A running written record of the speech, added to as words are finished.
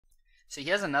So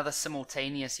here's another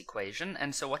simultaneous equation,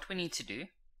 and so what we need to do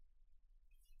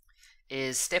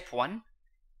is step 1,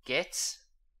 get,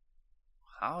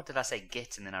 how did I say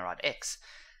get and then I write x?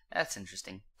 That's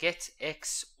interesting. Get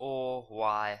x or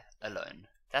y alone.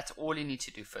 That's all you need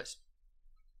to do first.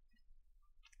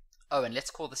 Oh, and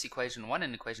let's call this equation 1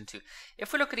 and equation 2.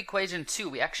 If we look at equation 2,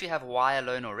 we actually have y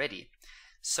alone already.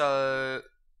 So,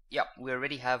 yeah, we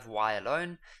already have y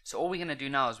alone. So all we're going to do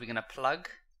now is we're going to plug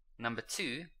number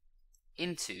 2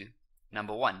 into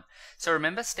number 1. So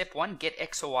remember, step 1, get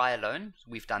x or y alone.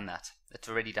 We've done that. It's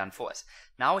already done for us.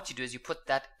 Now what you do is you put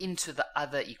that into the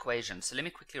other equation. So let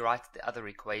me quickly write the other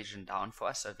equation down for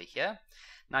us over here.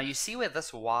 Now you see where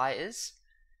this y is?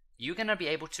 You're going to be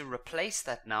able to replace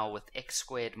that now with x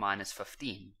squared minus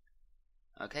 15.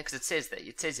 Okay, because it says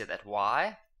here that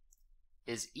y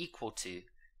is equal to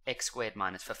x squared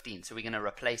minus 15. So we're going to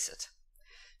replace it.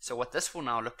 So what this will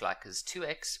now look like is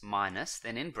 2x minus,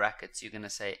 then in brackets you're going to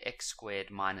say x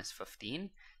squared minus 15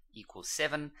 equals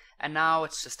 7, and now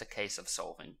it's just a case of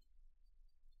solving.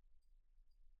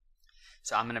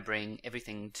 So I'm going to bring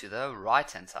everything to the right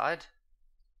hand side,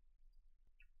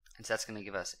 and so that's going to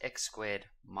give us x squared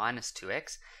minus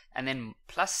 2x, and then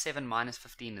plus 7 minus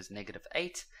 15 is negative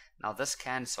 8. Now this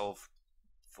can solve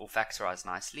or factorize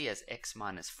nicely as x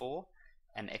minus 4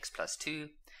 and x plus 2,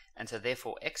 and so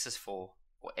therefore x is 4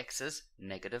 or x is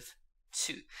negative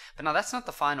 2. But now that's not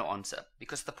the final answer,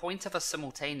 because the point of a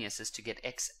simultaneous is to get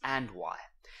x and y.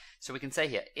 So we can say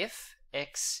here, if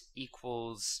x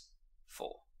equals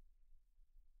 4.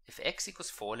 If x equals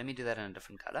 4, let me do that in a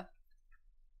different color.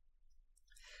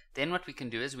 Then what we can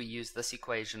do is we use this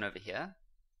equation over here.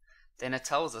 Then it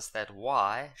tells us that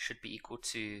y should be equal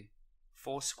to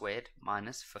 4 squared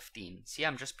minus 15. See,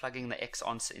 I'm just plugging the x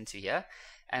answer into here,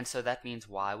 and so that means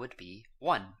y would be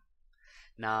 1.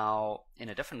 Now, in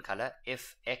a different color,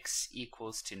 if x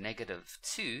equals to negative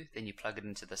 2, then you plug it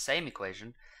into the same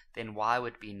equation, then y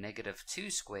would be negative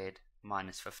 2 squared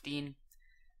minus 15,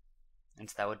 and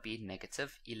so that would be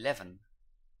negative 11.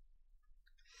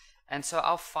 And so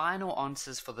our final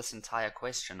answers for this entire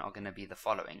question are going to be the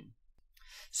following.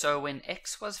 So when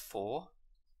x was 4,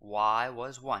 y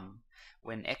was 1.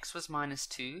 When x was minus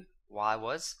 2, y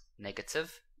was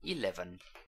negative 11.